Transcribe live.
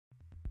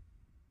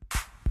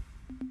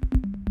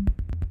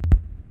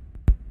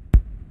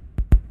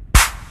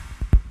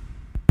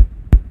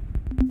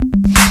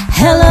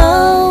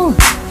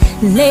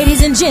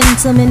Ladies and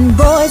gentlemen,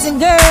 boys and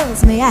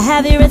girls, may I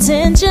have your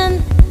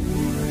attention?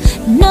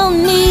 No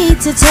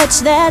need to touch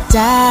that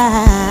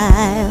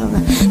dial.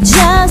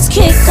 Just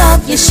kick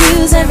off your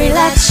shoes and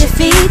relax your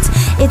feet.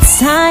 It's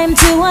time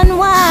to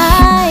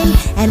unwind.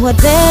 And what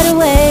better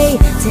way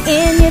to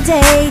end your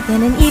day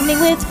than an evening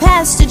with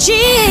Pastor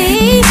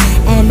G?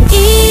 An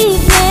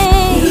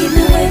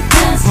evening with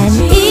Pastor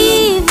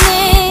G.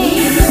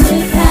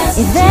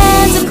 If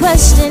there's a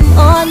question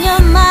on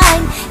your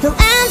mind, he'll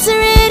answer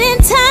it in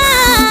time.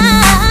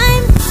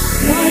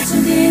 You're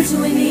tuned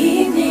into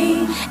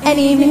an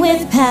evening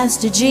with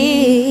Pastor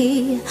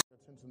G.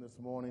 Attention this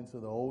morning to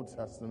the Old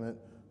Testament,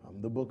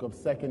 the book of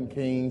 2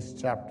 Kings,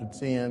 chapter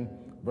 10,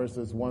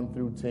 verses 1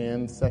 through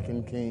 10.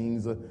 2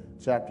 Kings,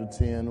 chapter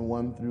 10,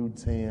 1 through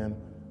 10.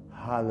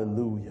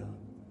 Hallelujah.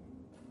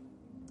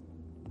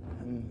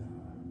 And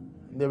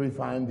there we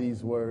find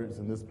these words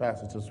in this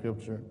passage of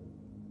Scripture.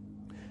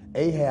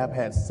 Ahab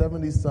had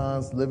 70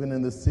 sons living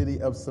in the city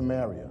of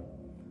Samaria.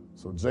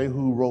 So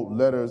Jehu wrote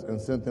letters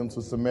and sent them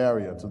to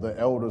Samaria, to the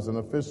elders and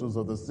officials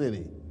of the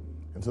city,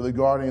 and to the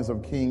guardians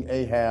of King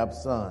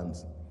Ahab's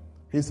sons.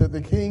 He said,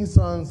 the king's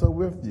sons are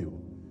with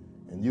you,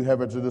 and you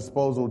have at your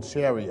disposal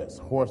chariots,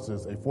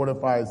 horses, a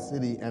fortified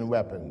city, and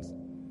weapons.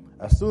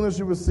 As soon as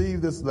you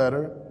receive this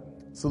letter,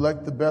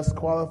 select the best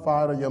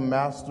qualified of your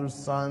master's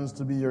sons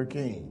to be your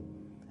king,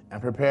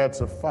 and prepare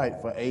to fight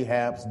for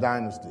Ahab's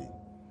dynasty.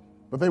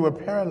 But they were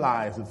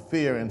paralyzed with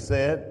fear and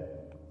said,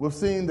 we've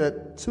seen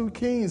that 2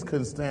 kings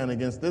couldn't stand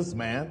against this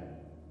man.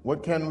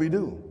 What can we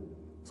do?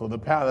 So the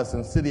palace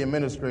and city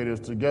administrators,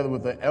 together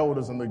with the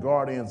elders and the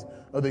guardians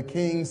of the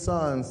king's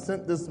sons,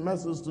 sent this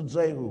message to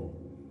Jehu.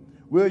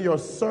 We're your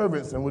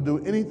servants and will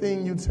do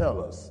anything you tell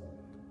us.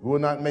 We will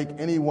not make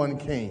anyone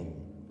king.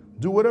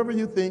 Do whatever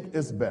you think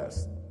is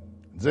best.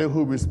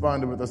 Jehu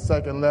responded with a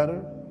second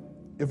letter.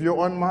 If you're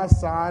on my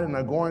side and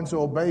are going to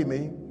obey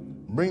me,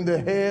 bring the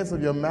heads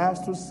of your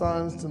master's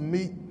sons to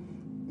meet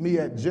me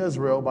at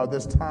Jezreel by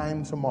this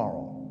time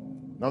tomorrow.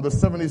 Now the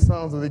 70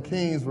 sons of the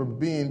kings were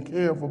being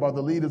cared for by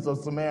the leaders of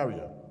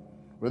Samaria,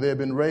 where they had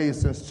been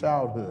raised since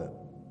childhood.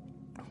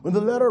 When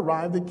the letter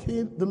arrived,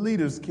 the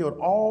leaders killed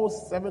all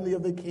 70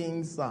 of the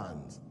king's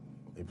sons.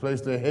 They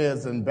placed their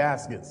heads in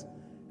baskets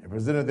and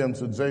presented them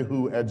to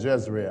Jehu at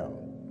Jezreel.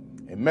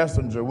 A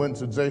messenger went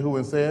to Jehu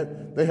and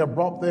said, they have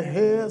brought the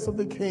heads of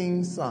the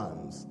king's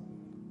sons.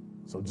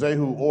 So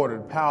Jehu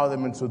ordered, pile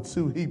them into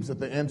 2 heaps at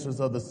the entrance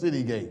of the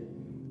city gate,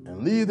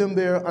 and leave them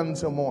there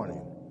until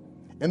morning.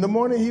 In the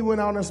morning he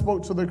went out and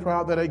spoke to the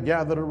crowd that had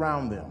gathered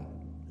around them.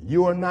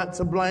 You are not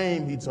to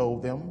blame, he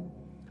told them.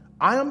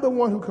 I am the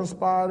one who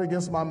conspired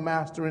against my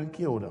master and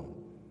killed him.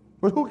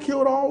 But who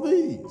killed all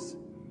these?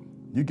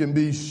 You can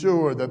be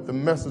sure that the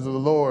message of the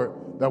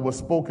Lord that was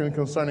spoken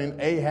concerning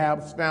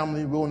Ahab's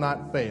family will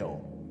not fail.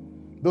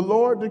 The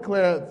Lord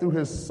declared through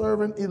his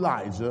servant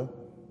Elijah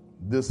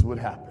this would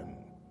happen.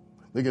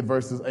 Look at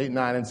verses 8,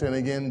 9, and 10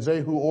 again.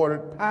 Jehu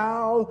ordered,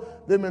 pile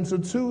them into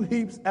 2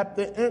 heaps at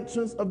the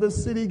entrance of the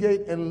city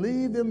gate and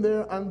leave them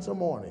there until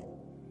morning.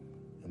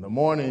 In the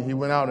morning he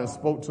went out and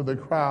spoke to the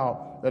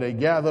crowd that had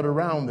gathered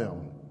around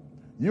them.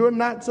 You are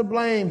not to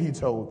blame, he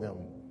told them.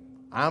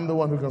 I'm the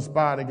one who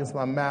conspired against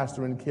my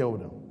master and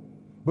killed him.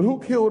 But who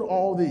killed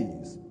all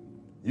these?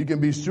 You can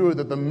be sure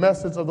that the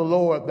message of the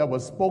Lord that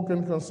was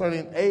spoken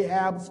concerning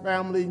Ahab's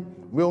family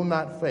will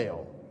not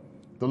fail.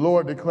 The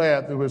Lord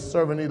declared through his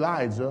servant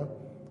Elijah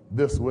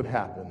this would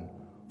happen.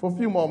 For a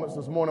few moments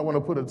this morning, I want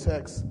to put a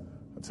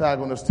tag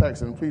on this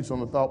text and preach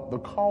on the thought, the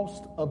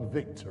cost of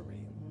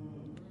victory.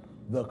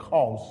 The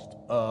cost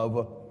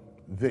of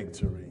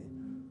victory.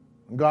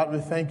 God, we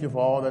thank you for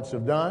all that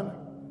you've done.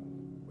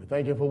 We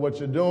thank you for what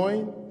you're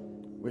doing.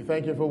 We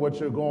thank you for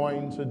what you're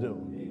going to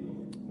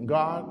do.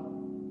 God,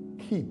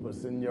 keep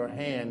us in your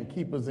hand.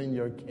 Keep us in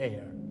your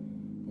care.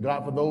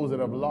 God, for those that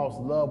have lost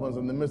loved ones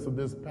in the midst of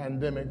this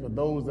pandemic, for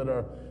those that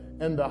are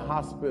in the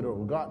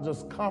hospital, God,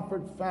 just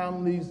comfort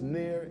families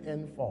near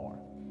and far.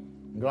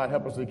 God,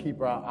 help us to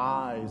keep our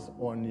eyes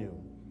on you.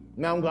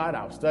 Now, God,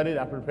 I've studied,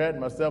 I prepared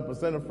myself to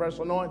send a fresh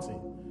anointing.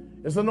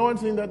 It's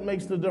anointing that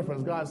makes the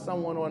difference. God,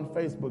 someone on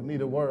Facebook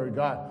needs a word.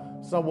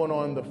 God, someone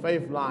on the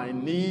faith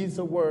line needs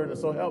a word. And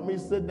so help me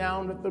sit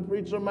down that the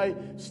preacher may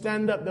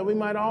stand up, that we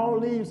might all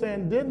leave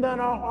saying, did not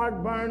our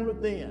heart burn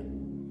within?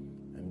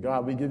 And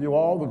God, we give you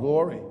all the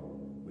glory.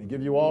 We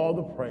give you all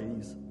the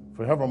praise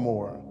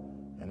forevermore.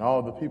 And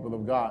all the people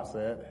of God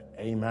said,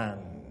 amen.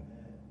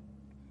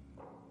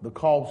 The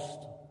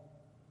cost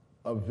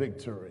of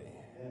victory.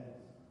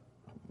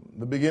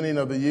 The beginning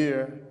of the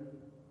year,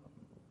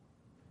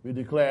 we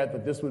declared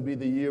that this would be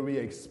the year we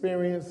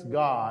experience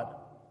God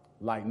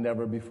like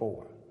never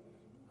before.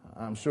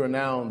 I'm sure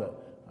now that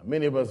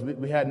many of us,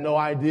 we had no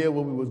idea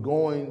what we was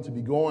going to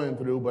be going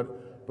through, but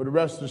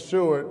rest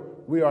assured,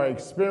 we are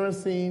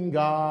experiencing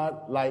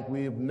God like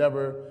we've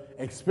never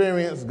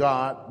experienced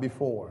God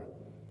before.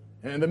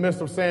 And in the midst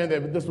of saying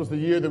that this was the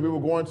year that we were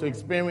going to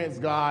experience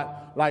God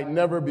like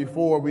never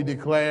before, we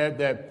declared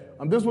that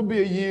this would be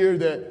a year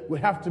that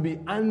would have to be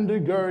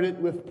undergirded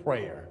with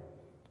prayer.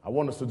 I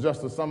want to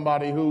suggest to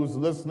somebody who's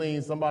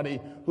listening,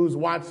 somebody who's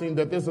watching,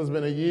 that this has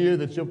been a year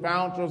that you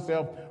found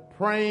yourself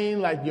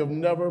praying like you've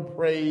never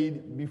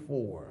prayed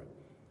before.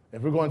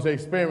 If we're going to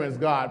experience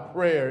God,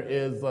 prayer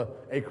is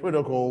a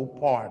critical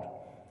part.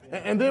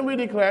 And then we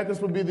declared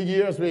this would be the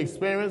year as we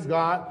experience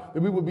God,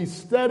 that we would be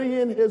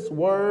studying his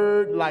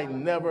word like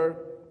never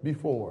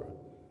before.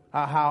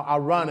 How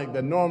ironic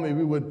that normally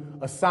we would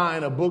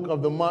assign a book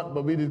of the month,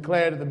 but we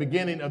declared at the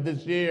beginning of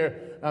this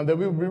year that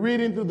we would be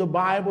reading through the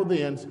Bible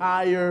the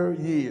entire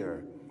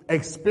year,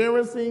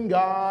 experiencing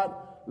God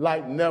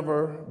like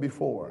never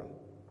before.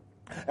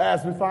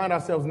 As we find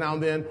ourselves now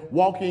and then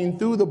walking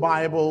through the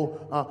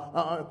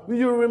Bible,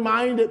 you're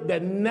reminded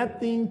that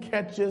nothing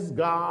catches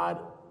God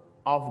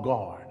off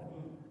guard.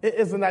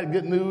 Isn't that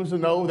good news to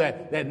know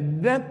that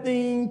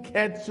nothing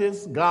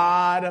catches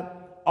God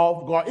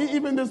off guard?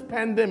 Even this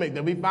pandemic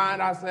that we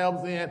find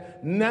ourselves in,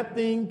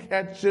 nothing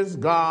catches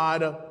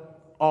God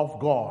off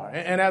guard.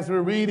 And as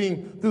we're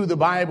reading through the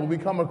Bible, we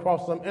come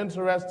across some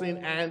interesting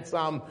and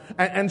some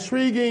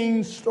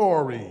intriguing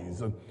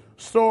stories.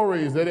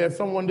 Stories that if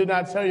someone did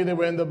not tell you they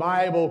were in the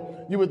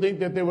Bible, you would think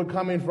that they were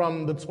coming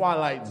from the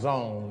Twilight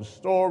Zone.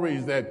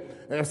 Stories that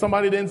if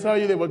somebody didn't tell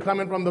you they were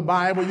coming from the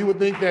Bible, you would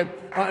think that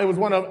it was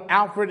one of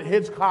Alfred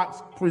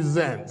Hitchcock's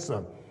Presents.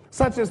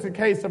 Such is the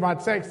case of our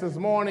text this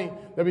morning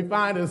that we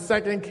find in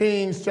 2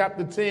 Kings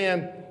chapter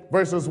 10,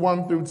 verses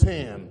 1 through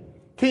 10.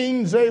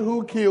 King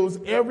Jehu kills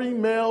every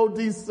male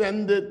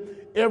descendant,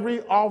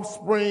 every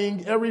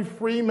offspring, every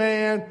free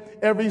man,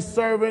 every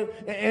servant,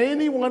 and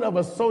anyone of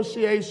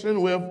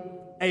association with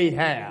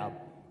Ahab.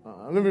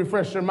 Let me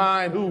refresh your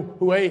mind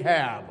who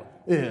Ahab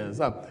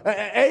is.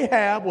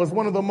 Ahab was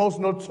one of the most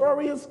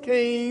notorious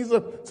kings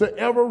to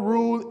ever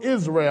rule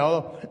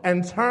Israel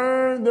and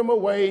turn them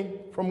away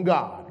from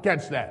God.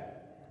 Catch that.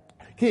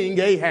 King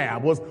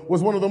Ahab was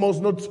one of the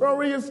most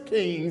notorious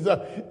kings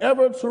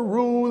ever to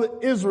rule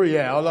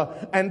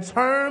Israel and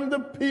turn the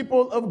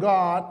people of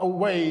God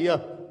away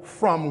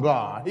from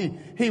God.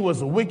 He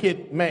was a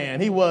wicked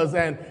man. He was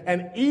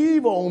an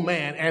evil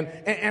man. And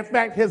in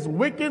fact, his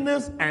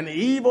wickedness and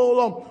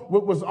evil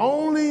was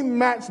only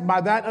matched by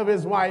that of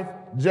his wife,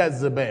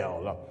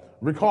 Jezebel.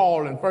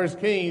 Recall in 1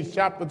 Kings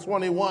chapter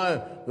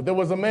 21 that there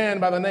was a man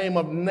by the name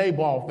of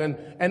Naboth.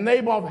 And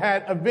Naboth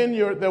had a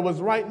vineyard that was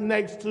right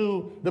next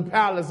to the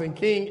palace. And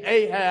King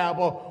Ahab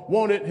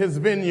wanted his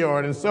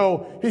vineyard. And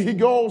so he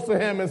goes to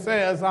him and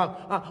says,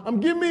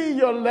 give me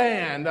your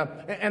land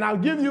and I'll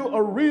give you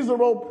a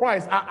reasonable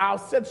price. I'll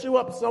set you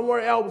up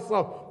somewhere else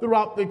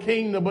throughout the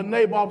kingdom. But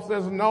Naboth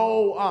says,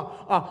 no,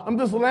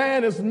 this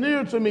land is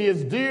near to me.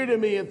 It's dear to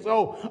me. And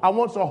so I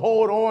want to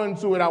hold on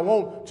to it. I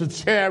want to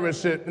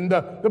cherish it. And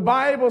the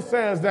Bible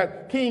says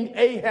that King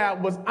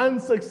Ahab was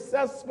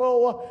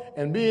unsuccessful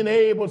in being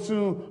able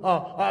to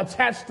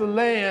attach the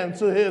land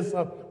to his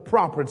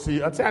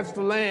property, attach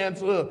the land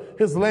to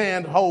his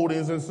land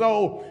holdings. And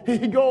so he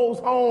goes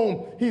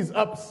home, he's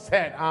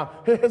upset.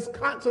 His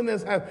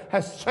countenance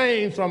has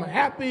changed from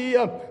happy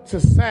to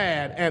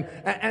sad.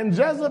 And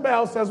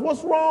Jezebel says,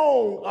 what's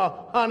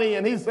wrong, honey?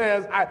 And he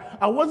says,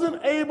 I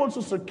wasn't able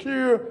to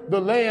secure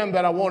the land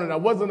that I wanted. I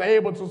wasn't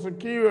able to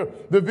secure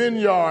the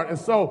vineyard. And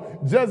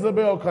so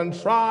Jezebel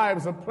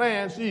contrives a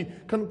plan. She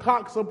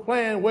concocts a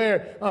plan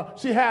where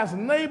she has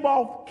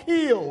Naboth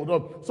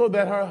killed so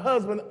that her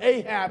husband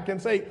Ahab can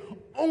take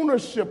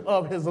ownership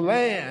of his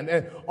land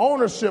and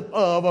ownership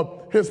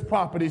of his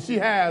property. She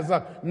has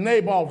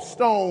Naboth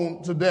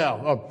stoned to death.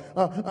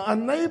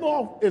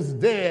 Naboth is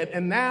dead,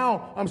 and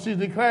now she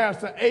declares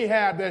to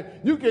Ahab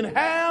that you can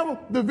have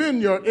the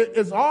vineyard.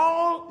 It's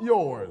all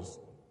yours.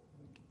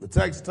 The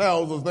text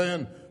tells us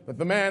then that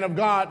the man of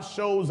God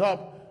shows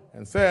up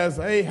and says,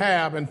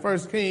 Ahab, in 1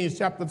 Kings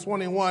chapter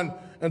 21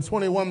 and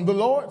 21, the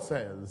Lord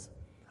says,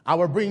 I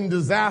will bring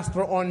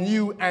disaster on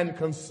you and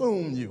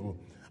consume you.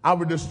 I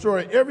will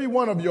destroy every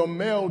one of your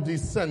male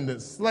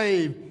descendants,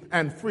 slave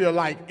and free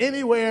alike,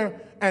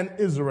 anywhere in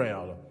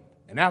Israel.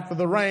 And after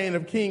the reign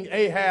of King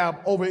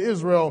Ahab over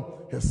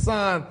Israel, his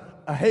son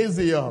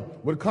Ahaziah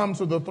would come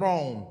to the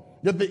throne.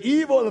 Yet the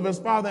evil of his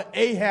father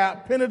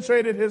Ahab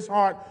penetrated his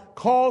heart,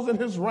 causing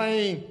his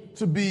reign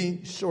to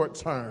be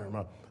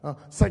short-term.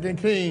 2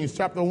 Kings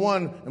chapter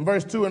 1 and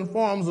verse 2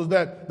 informs us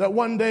that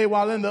one day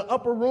while in the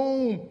upper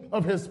room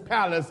of his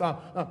palace,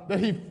 that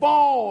he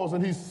falls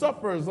and he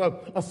suffers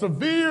a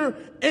severe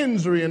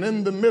injury. And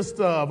in the midst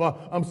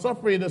of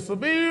suffering a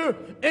severe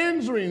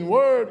injury,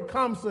 word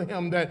comes to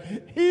him that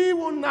he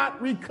will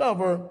not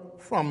recover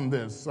from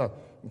this.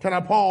 Can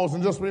I pause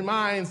and just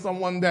remind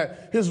someone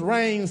that his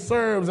reign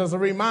serves as a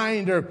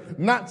reminder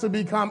not to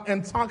become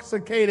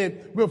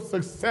intoxicated with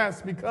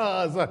success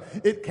because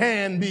it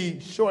can be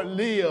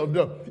short-lived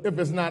if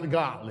it's not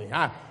godly.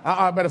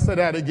 I better say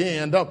that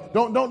again.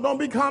 Don't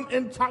become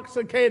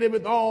intoxicated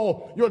with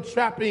all your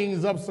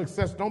trappings of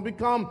success. Don't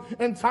become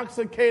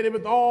intoxicated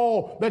with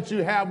all that you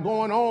have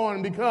going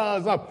on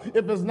because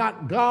if it's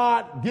not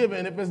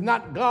God-given, if it's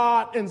not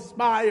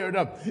God-inspired,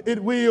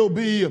 it will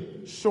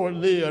be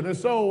short-lived. And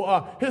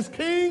so his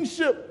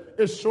kingship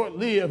is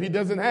short-lived. He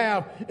doesn't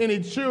have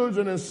any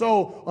children, and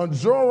so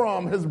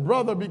Joram, his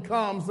brother,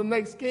 becomes the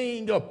next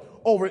king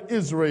over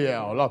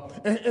Israel.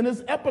 And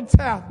his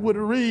epitaph would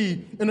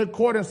read, in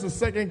accordance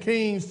to 2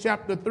 Kings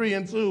chapter 3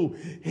 and 2,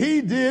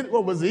 he did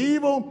what was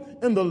evil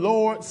in the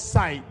Lord's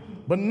sight,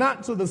 but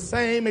not to the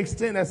same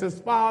extent as his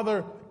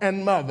father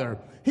and mother.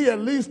 He at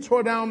least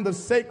tore down the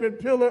sacred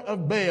pillar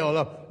of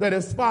Baal that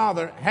his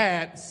father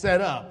had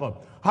set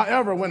up.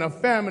 However, when a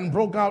famine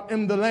broke out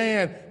in the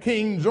land,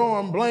 King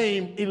Joram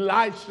blamed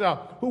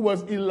Elisha, who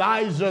was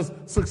Elijah's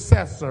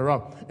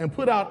successor, and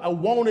put out a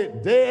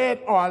wanted dead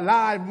or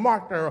alive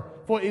marker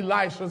for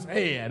Elisha's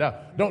head.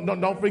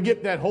 Don't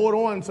forget that. Hold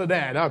on to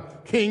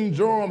that. King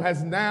Joram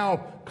has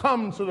now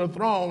come to the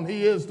throne.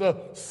 He is the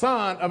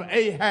son of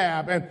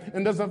Ahab,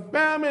 and there's a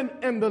famine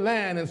in the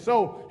land, and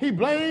so he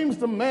blames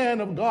the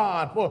man of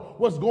God for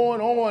what's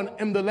going on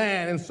in the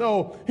land, and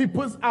so he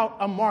puts out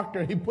a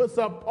marker. He puts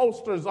up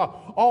posters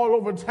all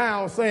over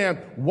town saying,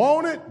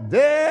 wanted,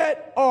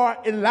 dead, or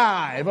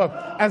alive,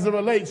 as it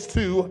relates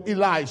to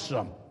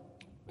Elisha.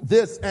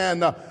 This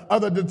and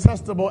other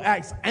detestable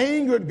acts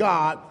angered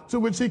God, to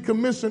which he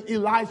commissioned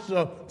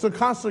Elisha to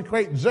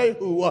consecrate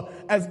Jehu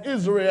as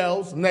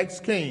Israel's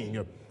next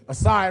king.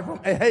 Aside from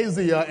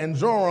Ahaziah and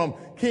Joram,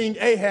 King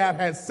Ahab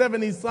had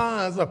 70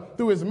 sons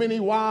through his many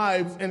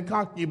wives and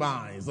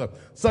concubines.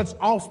 Such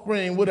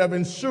offspring would have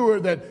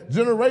ensured that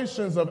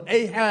generations of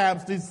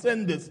Ahab's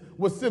descendants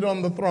would sit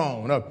on the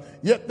throne.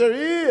 Yet there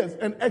is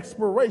an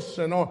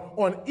expiration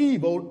on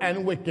evil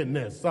and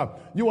wickedness.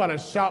 You ought to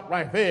shout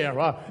right there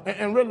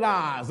and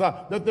realize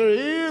that there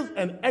is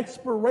an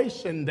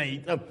expiration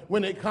date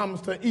when it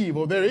comes to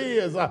evil. There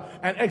is an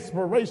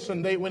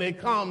expiration date when it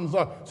comes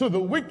to the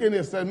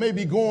wickedness that may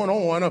be going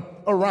on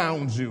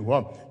around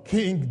you.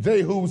 King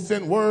Jehu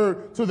sent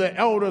word to the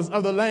elders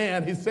of the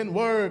land. He sent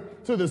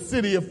word to the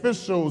city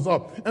officials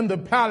and the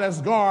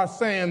palace guard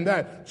saying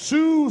that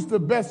choose the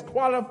best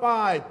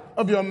qualified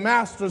of your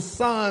master's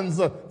sons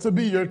to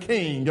be your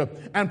king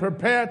and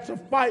prepare to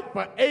fight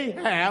for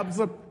Ahab's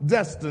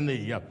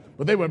destiny.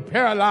 But they were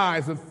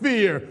paralyzed with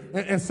fear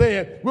and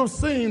said, we've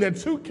seen that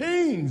two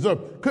kings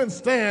couldn't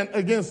stand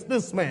against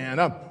this man.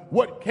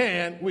 What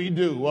can we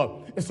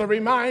do? It's a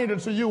reminder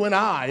to you and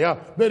I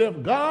that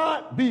if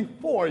God be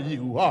for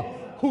you,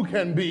 who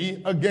can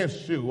be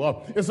against you?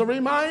 It's a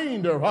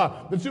reminder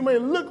that you may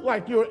look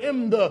like you're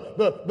in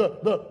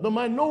the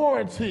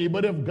minority,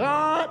 but if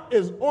God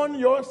is on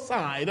your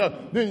side,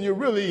 then you're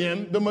really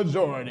in the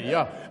majority.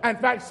 In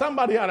fact,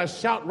 somebody ought to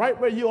shout right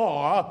where you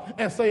are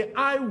and say,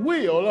 I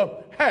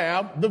will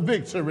have the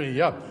victory.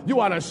 You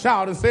ought to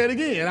shout and say it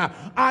again.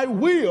 I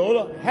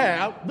will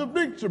have the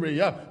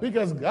victory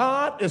because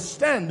God is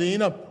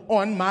standing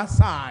on my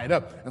side.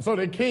 And so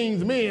the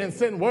king's men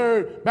sent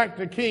word back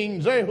to King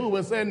Jehu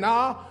and said,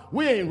 nah,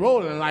 we ain't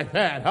rolling like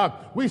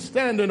that. We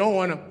standing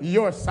on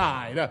your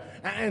side.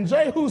 And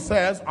Jehu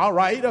says, all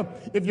right,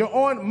 if you're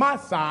on my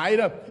side,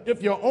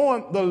 if you're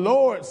on the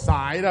Lord's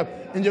side,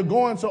 and you're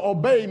going to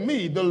obey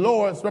me, the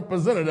Lord's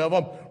representative,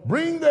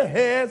 bring the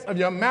heads of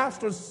your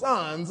master's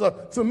sons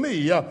to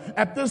me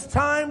at this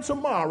time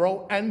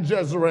tomorrow in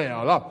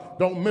Jezreel.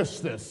 Don't miss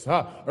this.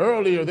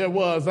 Earlier there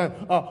was an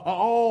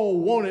all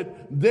wanted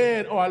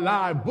dead or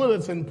alive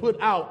bulletin put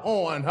out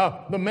on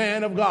the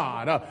man of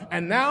God.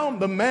 And now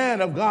the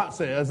man of God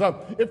says,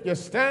 if you're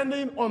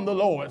standing on the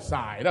Lord's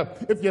side,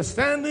 if you're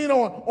standing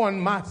on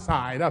my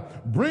side,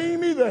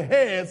 bring me the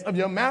heads of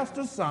your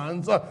master's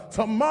sons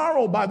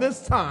tomorrow by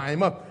this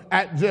time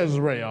at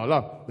Jezreel.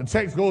 The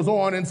text goes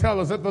on and tells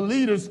us that the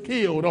leaders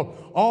killed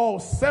all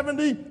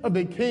 70 of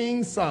the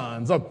king's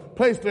sons,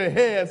 placed their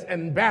heads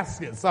in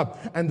baskets,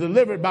 and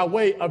delivered by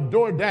way of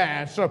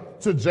DoorDash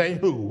to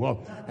Jehu.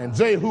 And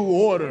Jehu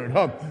ordered,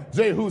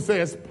 Jehu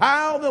says,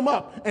 pile them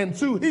up in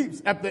 2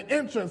 heaps at the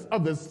entrance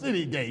of the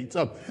city gate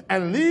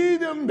and leave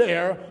them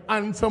there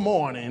until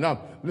morning.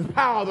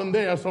 Pile them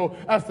there so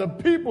as the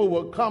people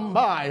would come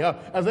by,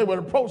 as they would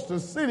approach the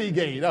city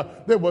gate,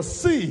 they will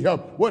see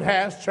what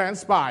has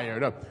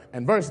transpired.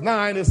 And verse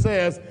 9, it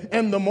says,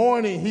 in the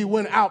morning he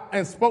went out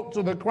and spoke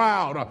to the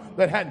crowd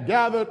that had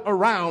gathered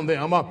around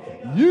them.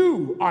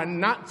 You are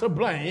not to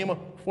blame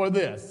for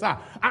this.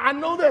 I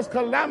know there's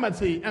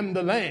calamity in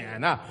the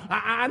land.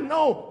 I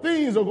know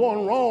things are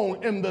going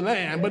wrong in the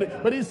land,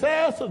 but he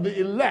says to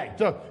the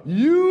elect,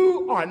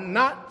 you are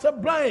not to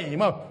blame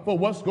for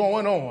what's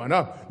going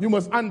on. You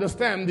must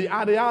understand the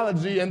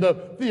ideology and the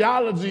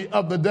theology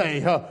of the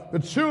day. The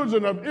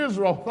children of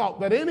Israel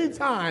thought that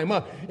anytime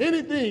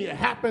anything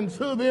happened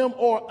to them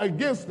or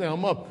against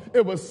them,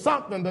 it was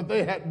something that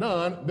they had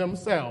done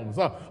themselves.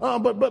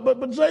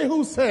 But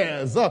Jehu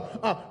says,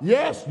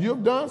 yes,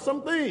 you've done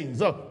some things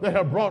that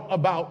have brought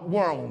about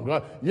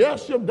wrong.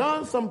 Yes, you've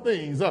done some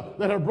things that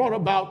have brought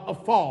about a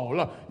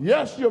fall.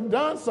 Yes, you've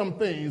done some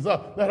things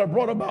that have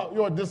brought about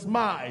your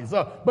demise.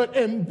 But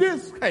in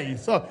this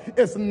case,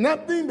 it's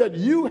nothing that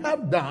you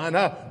have done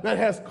that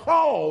has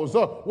caused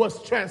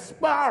what's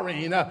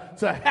transpiring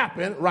to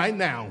happen right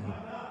now.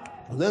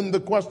 Then the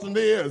question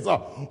is,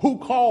 who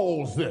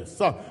caused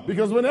this?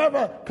 Because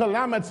whenever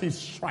calamity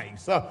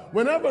strikes,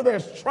 whenever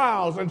there's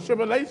trials and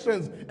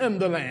tribulations in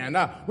the land,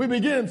 we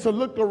begin to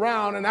look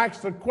around and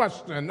ask the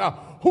question,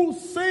 who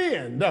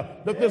sinned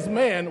that this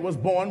man was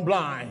born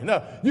blind?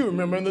 You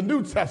remember in the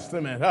New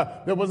Testament,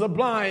 there was a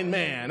blind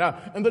man.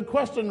 And the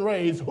question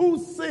raised, who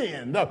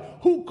sinned?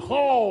 Who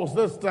caused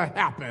this to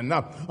happen?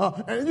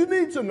 And you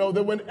need to know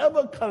that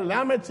whenever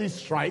calamity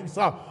strikes,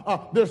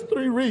 there's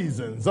three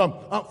reasons.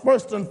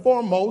 First and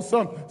foremost,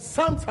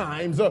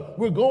 sometimes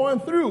we're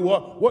going through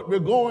what we're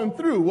going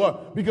through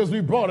because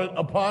we brought it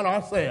upon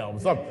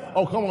ourselves.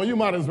 Oh, come on, you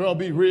might as well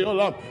be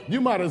real.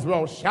 You might as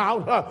well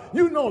shout.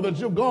 You know that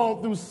you've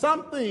gone through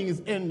some things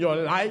in your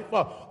life,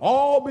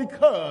 all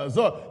because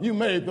you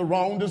made the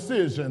wrong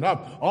decision,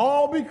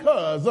 all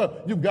because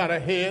you got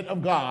ahead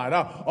of God,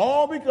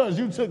 all because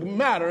you took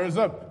matters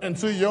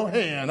into your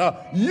hand.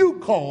 You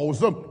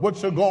caused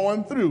what you're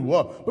going through.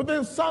 But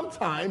then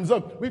sometimes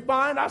we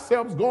find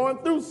ourselves going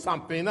through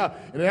something, and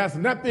it has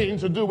nothing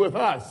to do with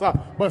us,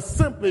 but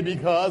simply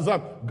because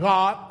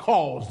God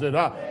caused it.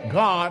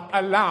 God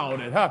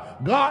allowed it.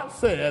 God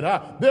said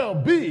there'll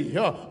be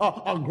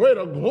a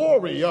greater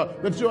glory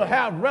that you'll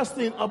have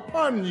resting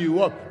upon you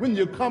when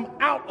you come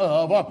out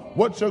of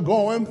what you're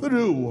going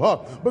through.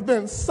 But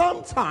then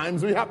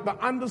sometimes we have to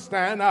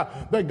understand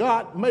that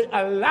God may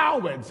allow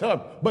it,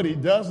 but he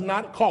does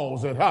not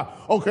cause it.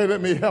 Okay,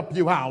 let me help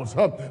you out.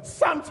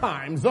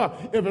 Sometimes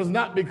if it's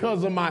not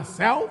because of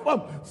myself,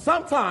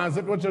 sometimes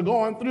if what you're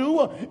going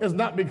through is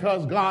not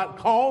because God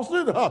caused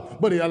it,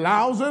 but he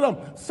allows it.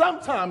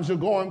 Sometimes you're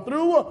going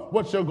through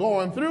what you're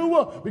going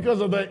through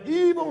because of the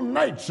evil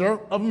nature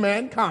of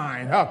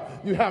mankind.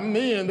 You have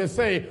men that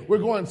say we're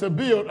going to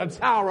build a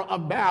tower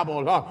of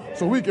Babel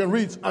so we can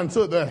reach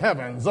unto the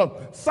heavens.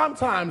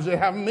 Sometimes you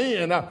have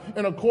men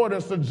in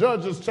accordance to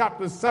Judges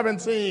chapter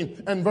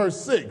 17 and verse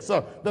 6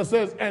 that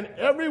says, and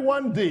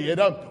everyone did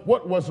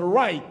what was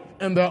right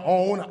in their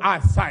own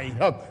eyesight.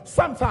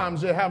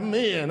 Sometimes you have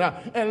men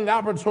in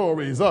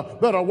laboratories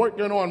that are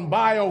working on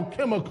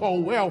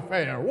biochemical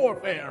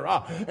warfare,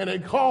 and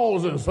it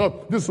causes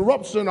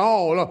disruption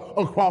all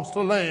across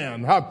the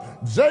land.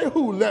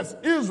 Jehu lets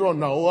Israel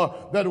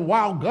know that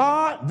while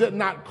God did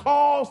not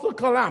cause the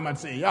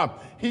calamity,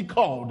 he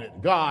called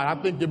it. God,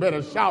 I think you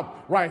better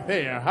shout right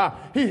there.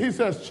 He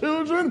says,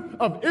 children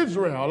of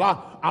Israel,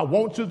 I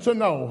want you to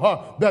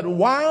know that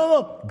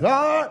while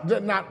God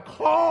did not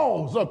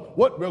cause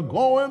what we're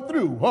going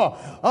through,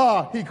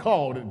 he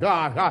called it.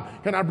 God,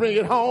 can I bring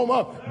it home?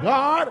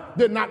 God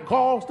did not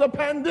cause the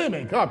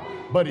pandemic,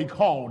 but he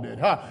called it.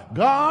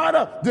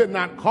 God did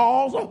not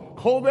cause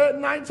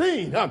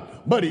COVID-19,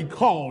 but he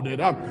called it.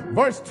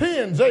 Verse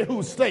 10,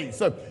 Jehu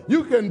states,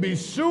 you can be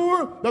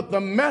sure that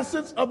the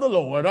message of the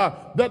Lord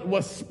that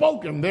was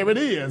spoken, there it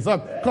is,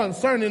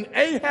 concerning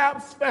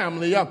Ahab's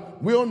family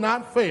will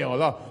not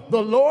fail.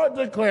 The Lord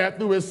declared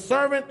through his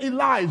servant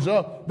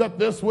Elijah that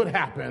this would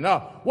happen.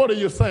 What are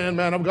you saying,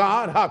 man of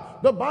God?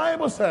 The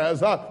Bible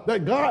says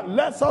that God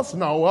lets us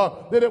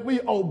know that if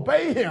we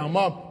obey him,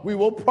 we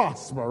will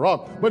prosper.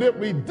 But if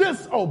we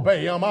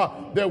disobey him,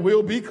 there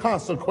will be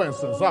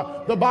consequences.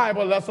 The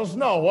Bible lets us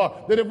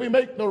know that if we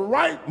make the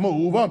right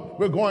move,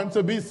 we're going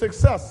to be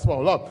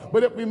successful.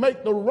 But if we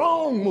make the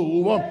wrong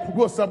move,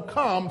 we'll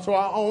succumb to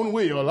our own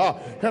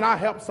will. Can I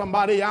help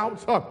somebody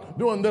out?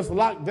 During this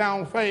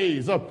lockdown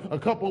phase a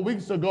couple of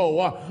weeks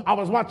ago, I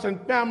was watching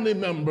family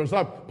members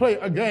play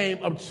a game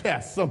of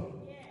chess.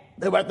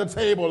 They were at the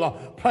table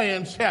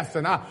playing chess,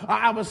 and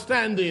I was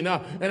standing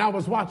and I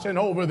was watching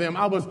over them.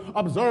 I was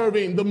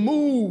observing the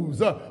moves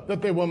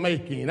that they were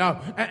making.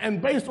 And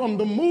based on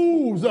the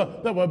moves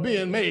that were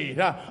being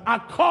made,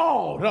 I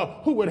called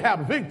who would have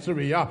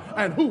victory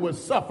and who would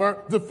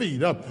suffer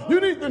defeat. You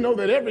need to know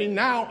that every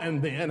now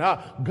and then,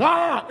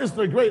 God is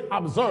the great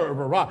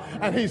observer,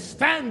 and he's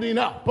standing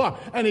up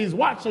and he's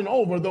watching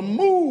over the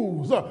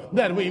moves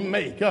that we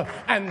make.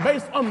 And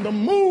based on the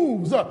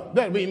moves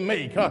that we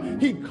make,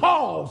 he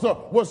calls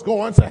what's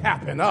going to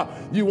happen.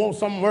 You want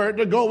some word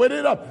to go with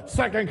it?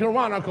 2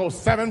 Chronicles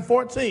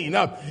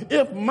 7:14.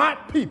 If my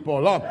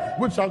people,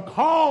 which are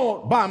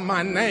called by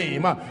my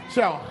name,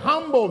 shall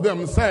humble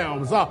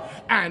themselves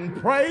and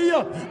pray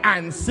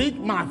and seek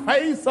my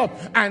face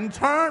and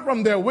turn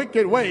from their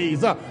wicked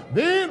ways,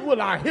 then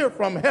will I hear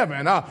from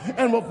heaven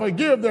and will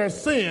forgive their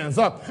sins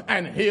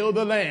and heal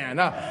the land.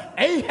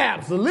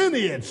 Ahab's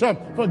lineage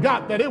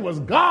forgot that it was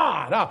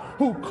God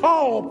who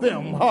called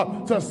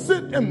them to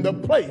sit in the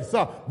place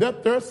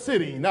that they're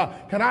sitting.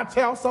 Can I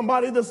tell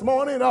somebody this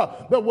morning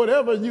that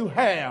whatever you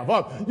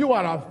have, you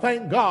ought to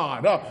thank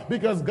God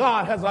because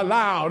God has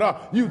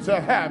allowed you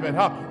to have it.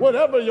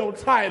 Whatever your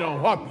title,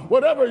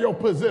 whatever your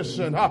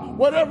position,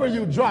 whatever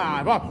you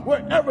drive,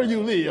 wherever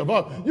you live,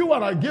 you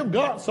ought to give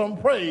God some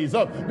praise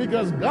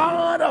because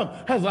God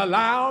has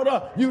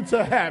allowed you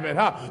to have it.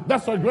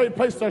 That's a great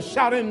place to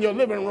shout in your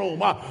living room.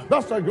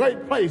 That's a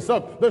great place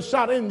to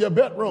shout in your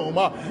bedroom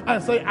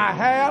and say, I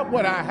have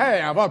what I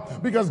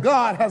have because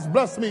God has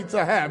blessed blessed me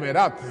to have it.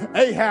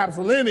 Ahab's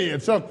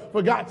lineage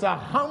forgot to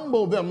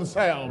humble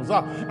themselves.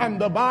 And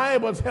the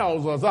Bible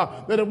tells us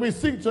that if we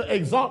seek to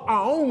exalt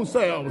our own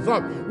selves,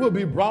 we'll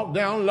be brought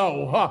down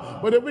low.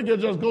 But if we can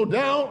just go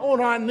down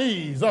on our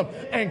knees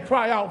and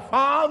cry out,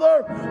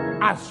 Father,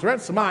 I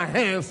stretch my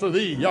hands to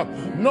thee.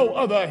 No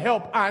other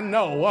help I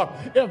know.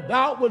 If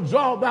thou would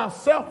draw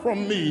thyself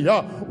from me,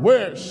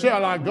 where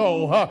shall I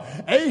go?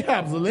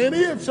 Ahab's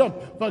lineage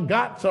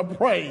forgot to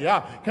pray.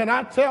 Can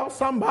I tell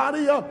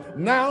somebody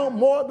now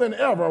more than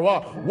ever,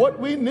 what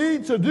we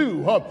need to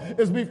do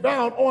is be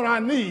found on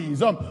our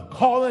knees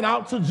calling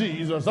out to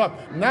Jesus.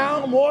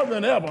 Now more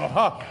than ever,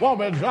 while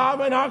we're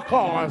driving our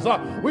cars,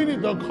 we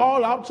need to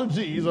call out to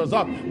Jesus.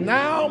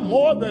 Now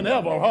more than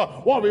ever,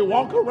 while we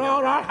walk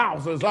around our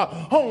houses,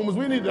 homes,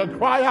 we need to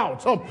cry out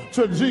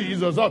to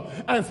Jesus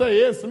and say,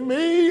 it's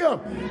me,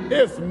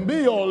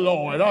 oh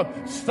Lord,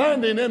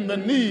 standing in the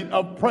need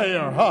of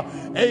prayer.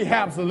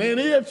 Ahab's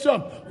lineage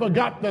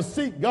forgot to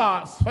seek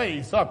God's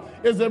face.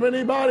 Is there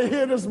anybody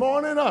here this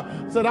morning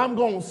said, I'm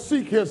going to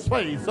seek his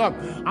face?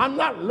 I'm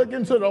not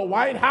looking to the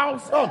White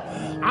House.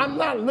 I'm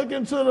not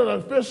looking to the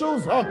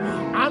officials.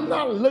 I'm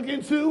not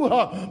looking to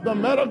the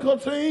medical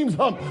teams,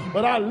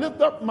 but I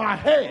lift up my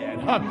head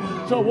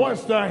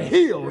towards the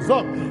hills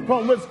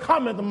from which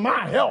cometh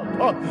my help.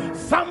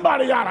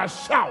 Somebody ought to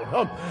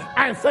shout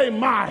and say,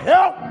 my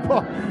help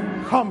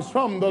comes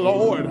from the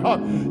Lord.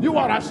 You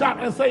ought to shout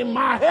and say,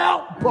 my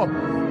help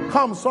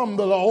comes from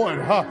the Lord.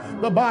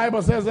 The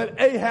Bible says that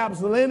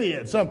Ahab's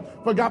lineage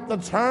forgot to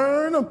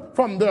turn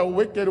from their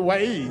wicked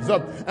ways.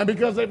 And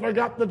because they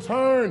forgot to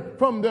turn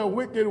from their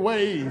wicked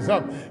ways,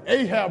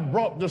 Ahab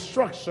brought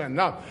destruction.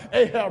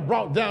 Ahab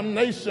brought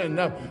damnation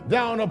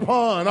down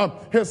upon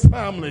his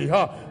family.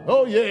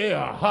 Oh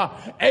yeah,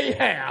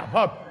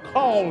 Ahab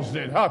caused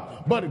it,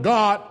 but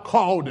God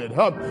called it.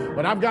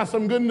 But I've got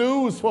some good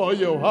news for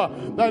you.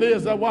 That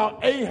is that while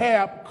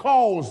Ahab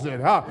caused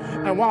it,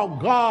 and while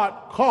God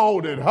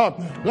called it,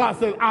 God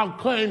said, I'll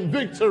claim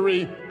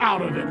victory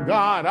out of it.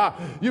 God,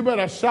 you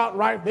better shout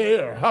right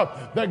there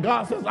that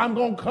God says, I'm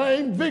going to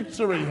claim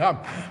victory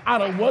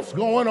out of what's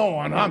going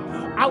on.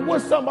 I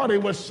wish somebody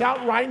would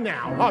shout right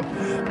now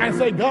and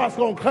say, God's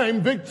going to claim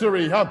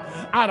victory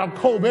out of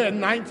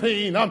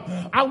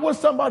COVID-19. I wish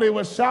somebody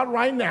would shout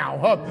right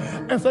now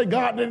and say,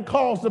 God didn't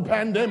cause the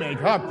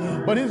pandemic,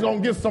 but he's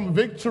going to get some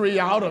victory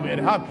out of it.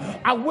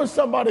 I wish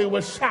somebody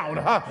would shout,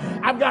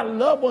 I've got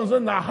loved ones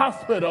in the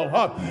hospital,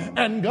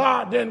 and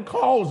God didn't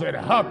cause it,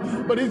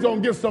 but he's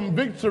going to get some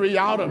victory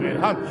out of it.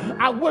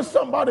 I wish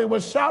somebody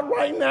would shout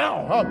right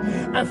now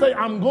and say,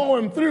 I'm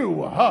going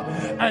through,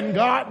 and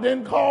God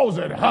didn't cause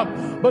it,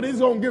 but he's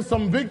going to get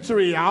some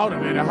victory out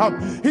of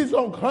it. He's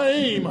going to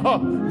claim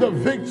the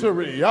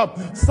victory.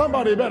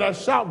 Somebody better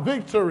shout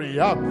victory.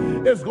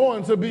 It's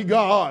going to be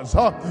God's.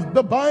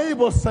 The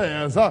Bible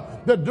says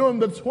that during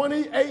the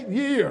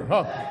 28-year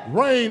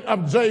reign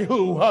of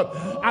Jehu,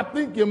 I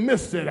think you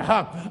missed it.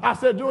 I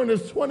said during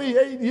his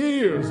 28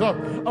 years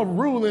of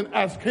ruling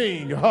as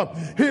king,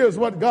 here's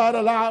what God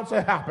allowed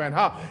to happen.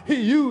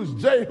 He used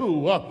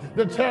Jehu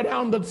to tear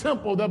down the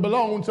temple that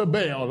belonged to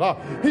Baal.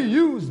 He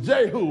used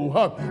Jehu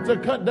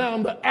to cut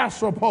down the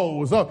Asherah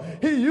poles.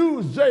 He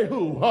used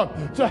Jehu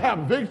to have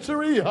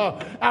victory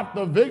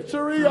after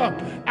victory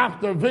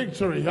after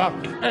victory.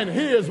 And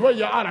here's where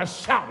you ought to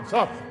shout.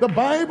 The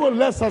Bible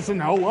lets us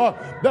know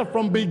that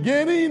from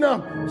beginning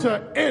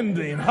to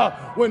ending,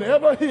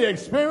 whenever he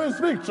experienced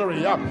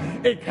victory,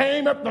 it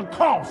came at the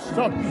cost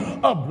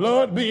of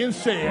blood being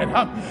shed.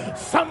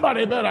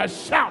 Somebody better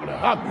shout.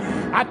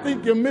 I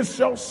think you missed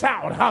your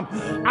shout.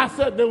 I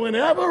said that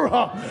whenever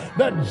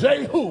that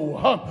Jehu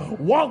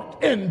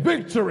walked in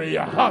victory,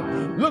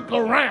 look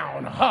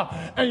around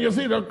and you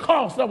see the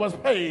cost that was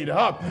paid,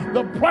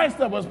 the price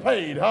that was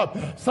paid.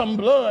 Some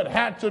blood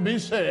had to be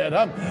shed.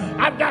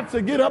 I've got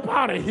to get up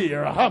out of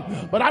here,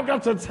 but I've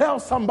got to tell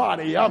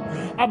somebody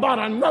about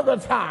another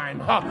time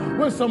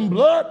when some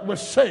blood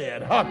was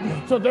shed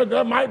so that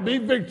there might be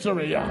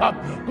victory.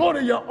 Go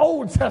to your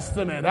Old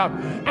Testament,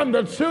 and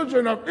the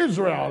children of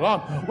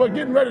Israel were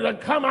getting ready to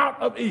come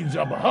out of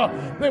Egypt.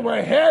 They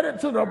were headed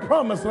to the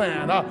promised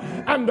land,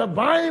 and the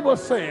Bible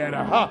said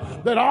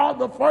that all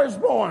the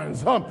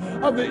firstborns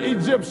of the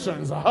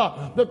Egyptians,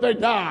 that they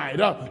died.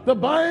 The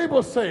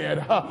Bible said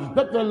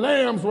that the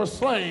lambs were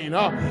slain,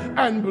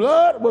 and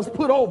blood was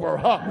put over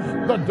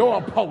the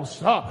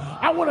doorpost.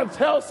 I want to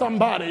tell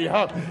somebody,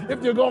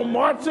 if you're going to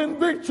march in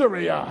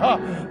victory,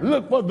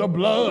 look for the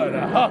blood.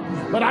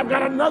 But I've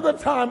got another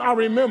time I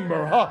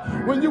remember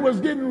when you was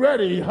getting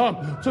ready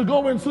to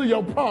go into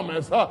your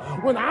promise,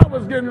 when I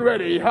was getting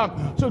ready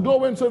to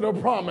go into the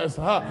promise,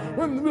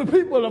 when the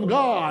people of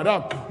God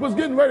was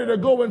getting ready to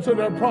go into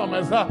their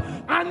promise.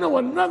 I know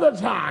another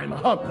time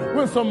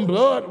when some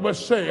blood was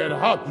shed.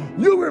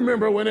 You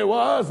remember when it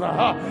was?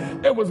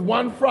 It was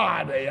one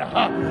Friday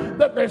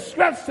that they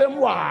stretched him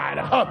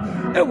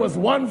wide. It was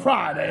one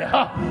Friday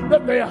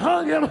that they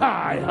hung him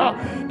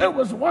high. It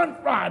was one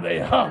Friday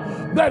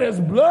that his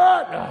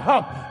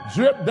blood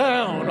dripped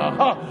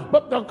down.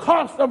 But the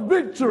cost of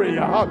victory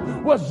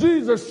was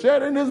Jesus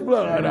shedding his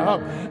blood.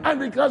 And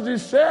because he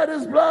shed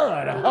his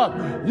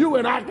blood, you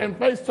and I can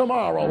face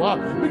tomorrow.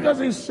 Because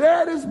he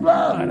shed his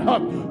blood,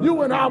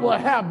 you and I will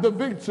have the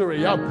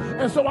victory.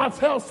 And so I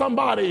tell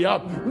somebody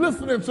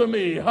listening to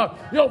me,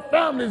 your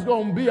family's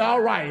going to be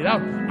all right.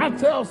 I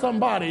tell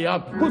somebody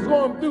who's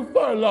going through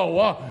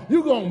furlough,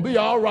 you're going to be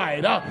all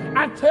right.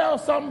 I tell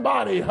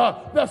somebody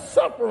that's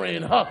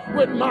suffering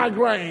with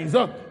migraines,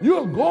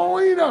 you're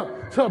going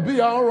to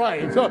be all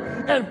right.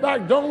 In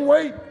fact, don't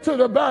wait till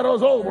the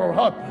battle's over,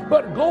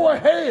 but go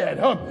ahead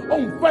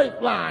on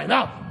Faithline.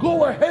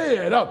 Go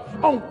ahead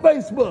on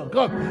Facebook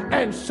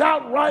and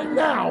shout right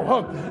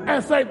now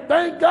and say,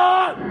 thank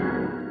God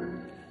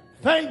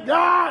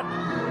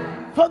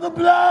for the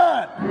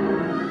blood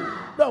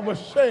that was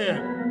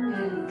shed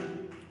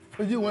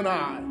for you and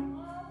I.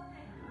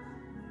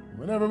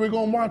 Whenever we're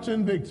going to march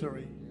in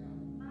victory,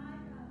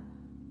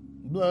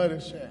 blood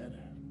is shed.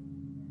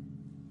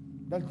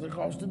 That's the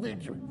cost of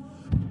victory.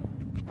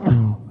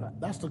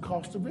 That's the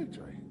cost of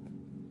victory.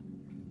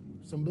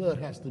 Some blood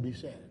has to be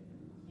shed.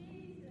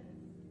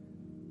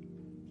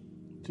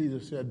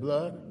 Jesus shed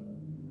blood.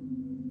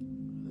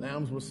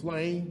 Lambs were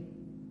slain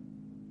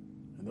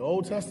in the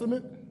Old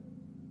Testament.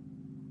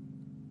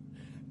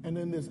 And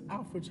in this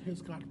Alfred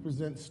Hitchcock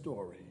Presents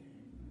story,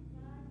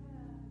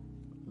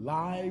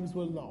 lives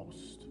were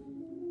lost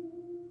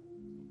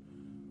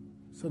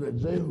so that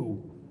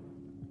Jehu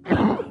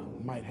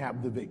might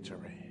have the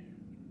victory.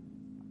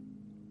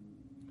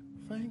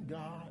 Thank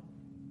God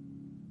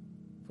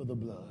for the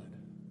blood.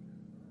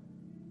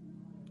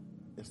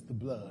 It's the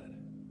blood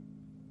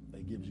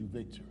that gives you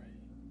victory.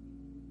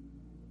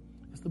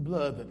 It's the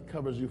blood that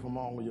covers you from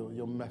all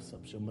your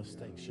mess-ups, your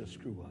mistakes, your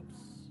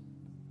screw-ups,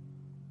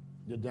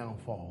 your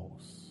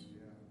downfalls.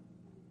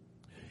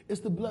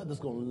 It's the blood that's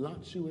going to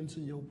launch you into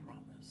your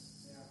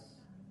promise.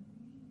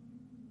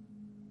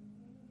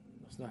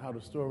 That's not how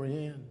the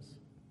story ends.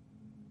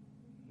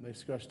 They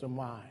stretched him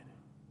wide.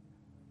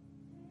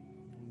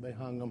 They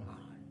hung him high.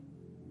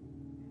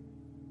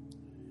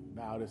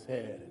 Bowed his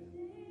head.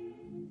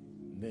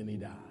 And then he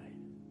died.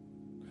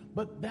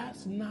 But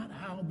that's not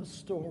how the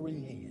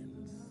story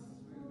ends.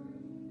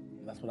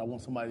 That's what I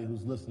want somebody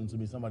who's listening to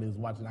me, somebody who's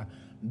watching now.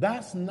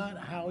 That's not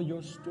how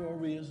your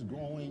story is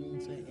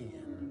going to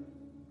end.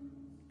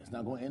 It's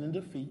not going to end in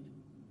defeat.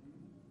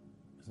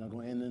 It's not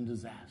going to end in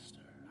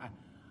disaster.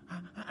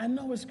 I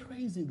know it's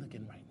crazy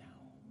looking right now.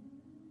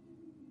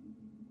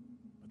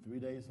 But 3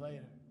 days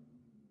later,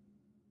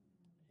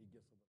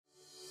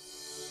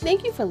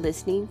 Thank you for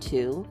listening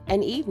to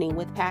An Evening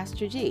with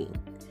Pastor G.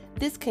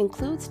 This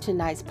concludes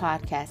tonight's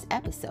podcast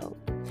episode.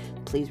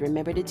 Please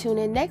remember to tune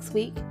in next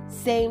week,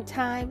 same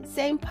time,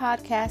 same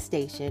podcast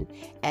station,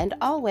 and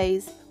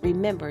always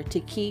remember to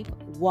keep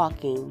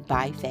walking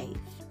by faith.